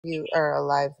you or a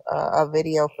live a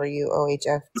video for you,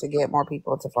 OHF, to get more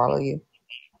people to follow you.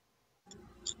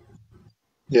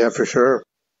 Yeah, for sure.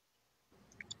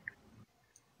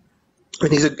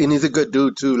 And he's a good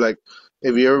dude too. Like,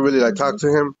 if you ever really like talk to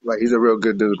him, like he's a real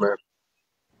good dude, man.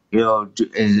 Yo,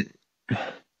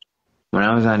 when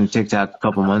I was on TikTok a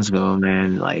couple months ago,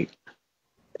 man, like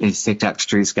his TikTok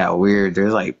streets got weird.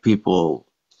 There's like people,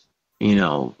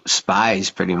 spies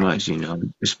pretty much,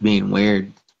 just being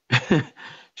weird,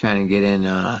 trying to get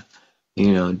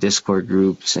in, Discord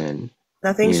groups and,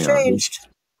 Nothing's changed.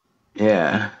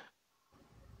 Yeah.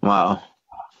 Wow.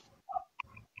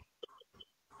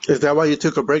 Is that why you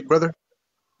took a break, brother?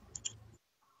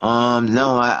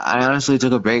 No, I honestly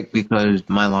took a break because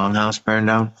my longhouse burned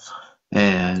down,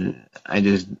 and I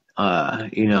just,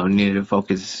 needed to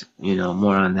focus,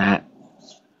 more on that.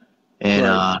 And,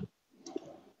 Right.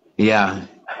 yeah,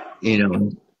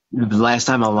 the last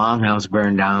time a longhouse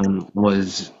burned down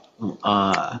was,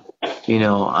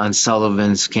 on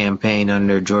Sullivan's campaign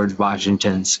under George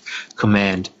Washington's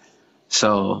command.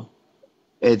 So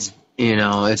it's,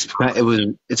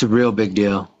 it's a real big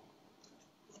deal.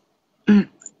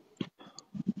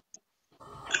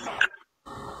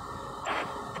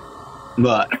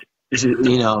 But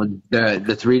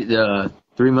the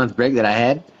 3 month break that I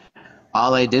had,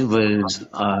 all I did was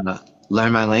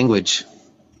learn my language.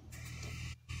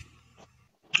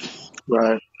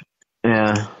 Right.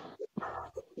 Yeah.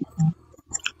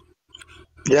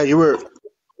 Yeah, you were.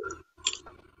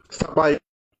 Somebody,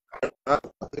 that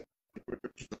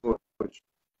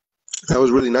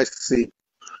was really nice to see.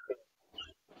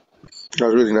 That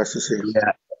was really nice to see.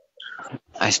 Yeah.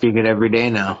 I speak it every day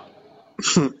now.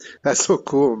 That's so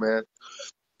cool, man.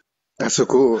 That's so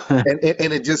cool. And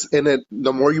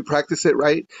the more you practice it,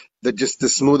 right, the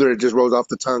smoother it just rolls off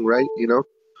the tongue, right?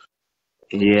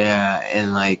 Yeah,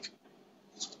 and like,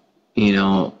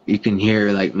 you can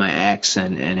hear like my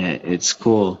accent and it's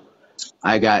cool.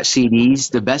 I got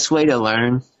CDs. The best way to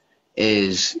learn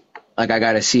is like I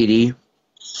got a CD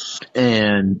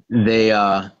and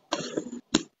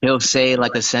he'll say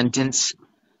like a sentence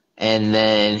and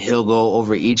then he'll go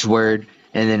over each word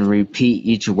and then repeat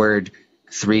each word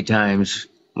 3 times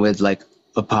with like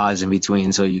a pause in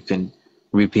between so you can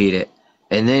repeat it.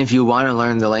 And then if you want to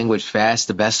learn the language fast,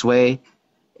 the best way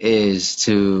is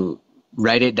to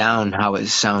write it down how it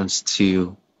sounds to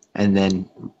you and then,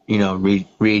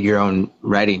 read your own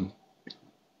writing,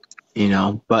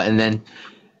 and then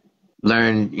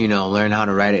learn how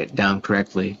to write it down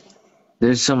correctly.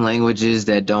 There's some languages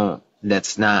that don't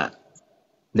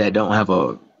have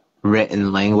a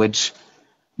written language.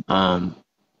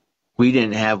 We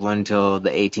didn't have one till the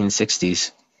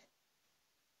 1860s.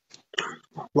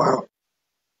 Wow.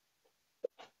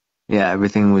 Yeah,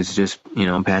 everything was just,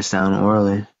 passed down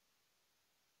orally.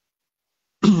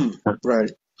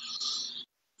 Right.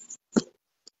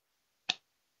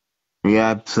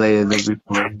 Yeah, I play the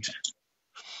recordings.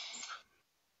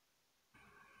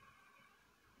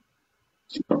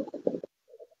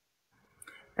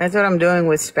 That's what I'm doing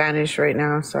with Spanish right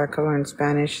now, so I can learn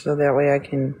Spanish, so that way I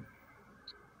can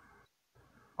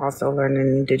also learn an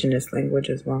indigenous language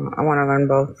as well. I want to learn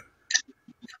both.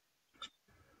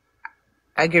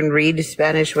 I can read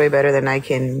Spanish way better than I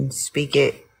can speak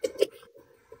it.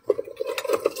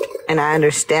 And I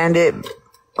understand it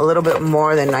a little bit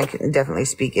more than I can definitely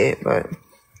speak it, but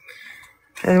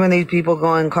and when these people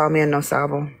go and call me a no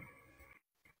sabo.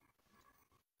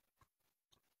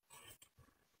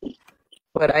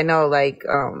 But I know like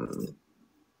the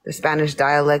Spanish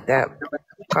dialect that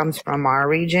comes from our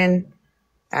region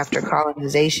after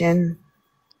colonization,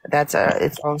 that's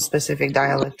its own specific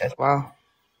dialect as well.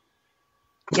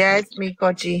 Yeah, it's me,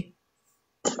 Kochi.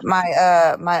 My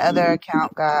other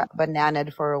account got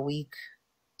bananaed for a week.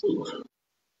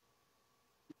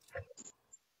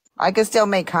 I can still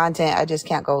make content, I just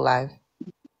can't go live.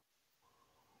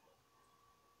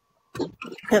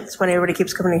 That's funny. Everybody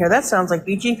keeps coming in here. That sounds like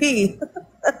BGP.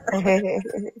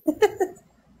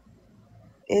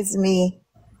 It's me.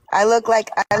 I look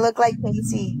like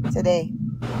Casey today.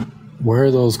 Where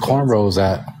are those cornrows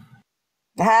at?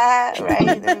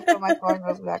 Right. Let me put my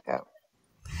cornrows back up.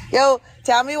 Yo,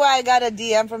 tell me why I got a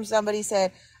DM from somebody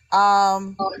said, a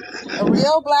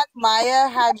real Black Maya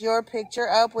had your picture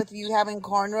up with you having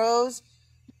cornrows.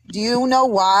 Do you know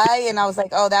why? And I was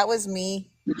like, oh, that was me.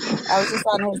 I was just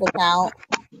on his account.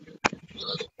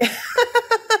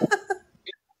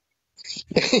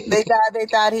 They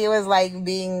thought he was like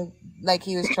being like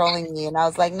he was trolling me, and I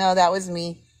was like, no, that was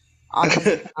me on his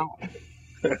account.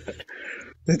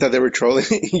 They thought they were trolling.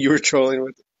 You were trolling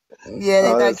with. Yeah, they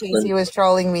thought Casey was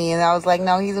trolling me, and I was like,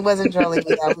 no, he wasn't trolling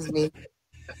me. That was me.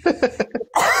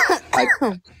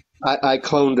 I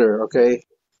cloned her, okay?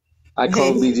 I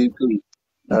cloned BGP.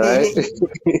 All right.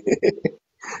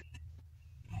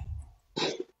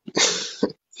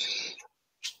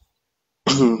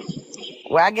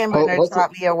 Wagon burner What's it?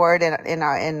 taught me a word in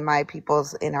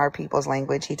our people's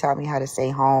language. He taught me how to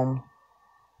say home.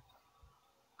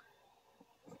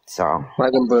 So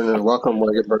Wagon burner. Welcome,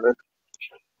 wagon burner.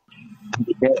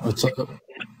 What's up?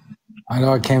 I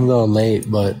know I came a little late,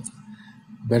 but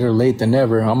better late than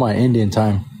never. I'm on Indian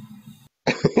time.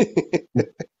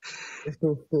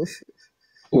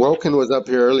 Woken was up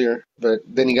here earlier, but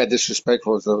then he got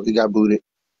disrespectful, so he got booted.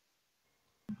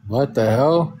 What the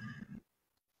hell?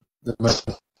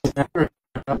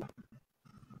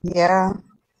 yeah,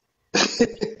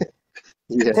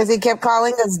 Yeah. because he kept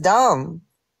calling us dumb.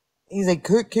 He's like,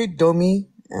 "Kid, dummy,"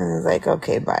 and I was like,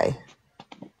 "Okay, bye."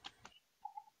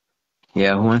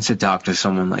 Yeah, who wants to talk to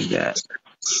someone like that?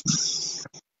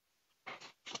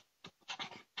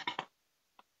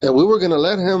 And we were gonna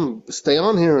let him stay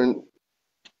on here and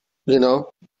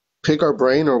pick our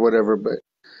brain or whatever, but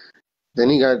then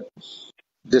he got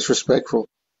disrespectful.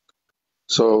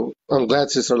 So I'm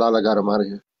glad Sister Lala got him out of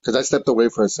here because I stepped away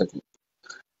for a second.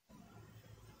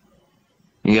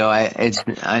 Yo,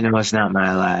 I know it's not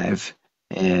my life,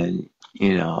 and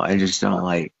I just don't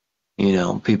like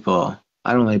people.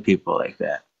 I don't like people like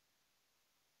that.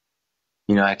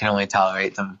 I can only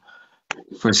tolerate them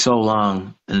for so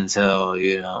long until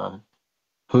we're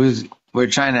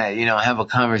trying to have a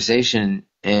conversation,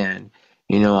 and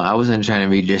I wasn't trying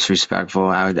to be disrespectful.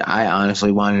 I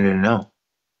honestly wanted to know.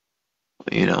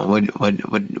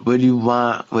 What do you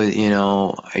want? With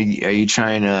are you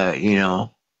trying to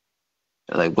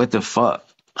like what the fuck?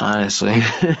 Honestly.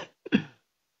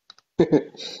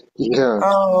 Yeah.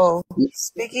 Oh,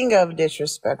 speaking of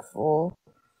disrespectful,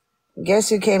 guess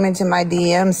who came into my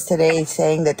DMs today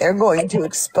saying that they're going to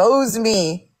expose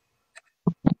me?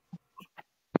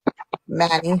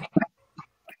 Manny.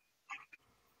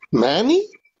 Manny?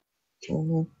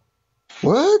 hmm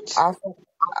What?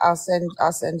 I'll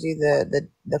send you the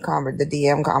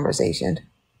DM conversation.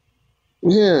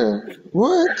 Yeah.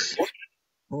 What?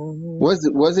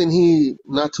 Wasn't he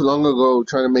not too long ago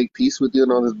trying to make peace with you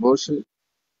and all this bullshit?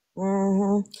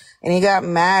 And he got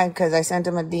mad because I sent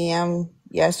him a DM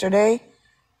yesterday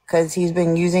because he's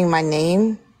been using my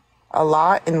name a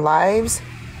lot in lives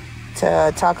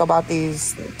to talk about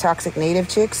these toxic native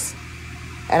chicks.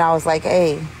 And I was like,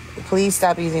 hey, please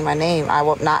stop using my name. I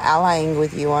will not allying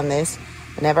with you on this.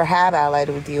 I never have allied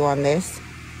with you on this.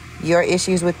 Your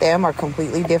issues with them are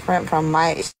completely different from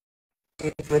my issues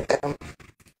with them,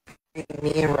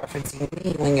 me and referencing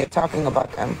me when you're talking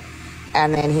about them.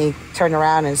 And then he turned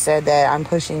around and said that I'm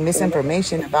pushing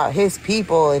misinformation about his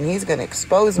people and he's going to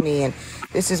expose me. And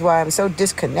this is why I'm so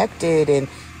disconnected and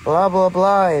blah, blah,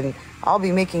 blah. And I'll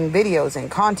be making videos and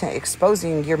content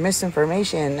exposing your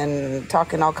misinformation and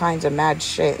talking all kinds of mad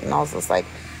shit. And I was just like,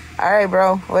 all right,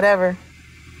 bro, whatever.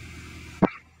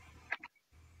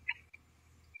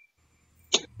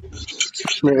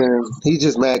 Man, he's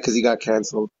just mad because he got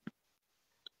canceled.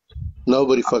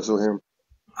 Nobody fucks with him.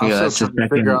 I'm Yeah, still that's the trying to figure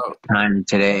second out. time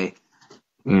today.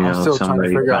 I'm still trying to Somebody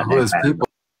figure out got who that his bad. people.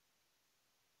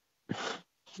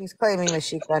 He's claiming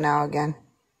Mashika now again.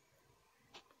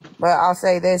 But I'll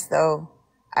say this, though.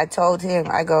 I told him,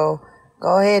 I go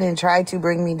ahead and try to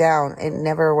bring me down. It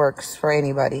never works for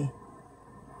anybody.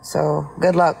 So,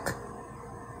 good luck.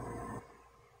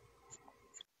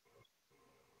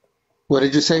 What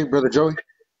did you say, Brother Joey?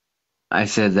 I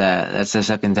said that's the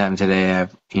second time today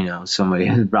somebody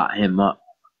has brought him up.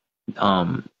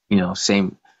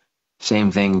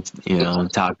 Same thing,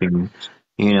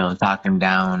 talking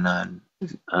down on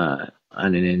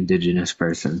an indigenous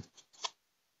person.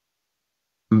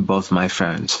 Both my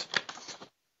friends.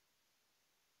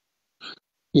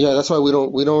 Yeah, that's why we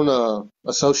don't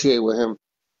associate with him.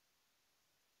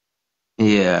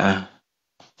 Yeah.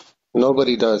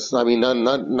 Nobody does. I mean,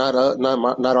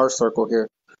 not our circle here.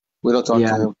 We don't talk Yeah,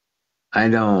 to him. I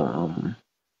don't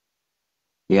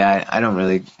I don't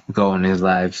really go in his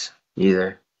lives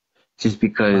either. Just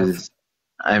because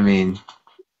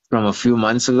from a few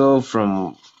months ago,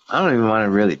 I don't even want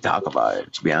to really talk about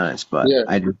it, to be honest, but Yeah,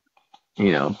 I just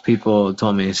people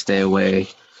told me to stay away.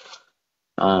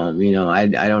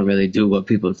 I don't really do what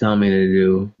people tell me to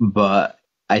do, but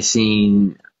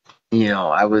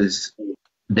I was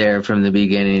there from the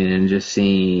beginning and just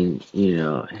seeing,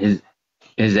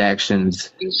 his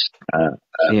actions, uh,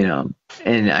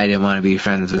 and I didn't want to be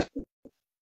friends with.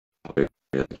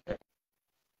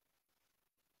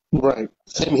 right.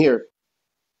 Same here.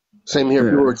 Same here.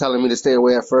 People Yeah. were telling me to stay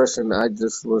away at first, and I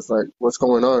just was like, "What's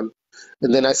going on?"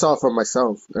 And then I saw it for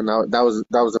myself, and that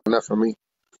was enough for me.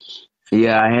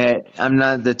 Yeah, I'm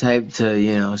not the type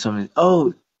to, someone,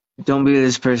 oh, don't be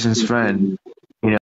this person's friend.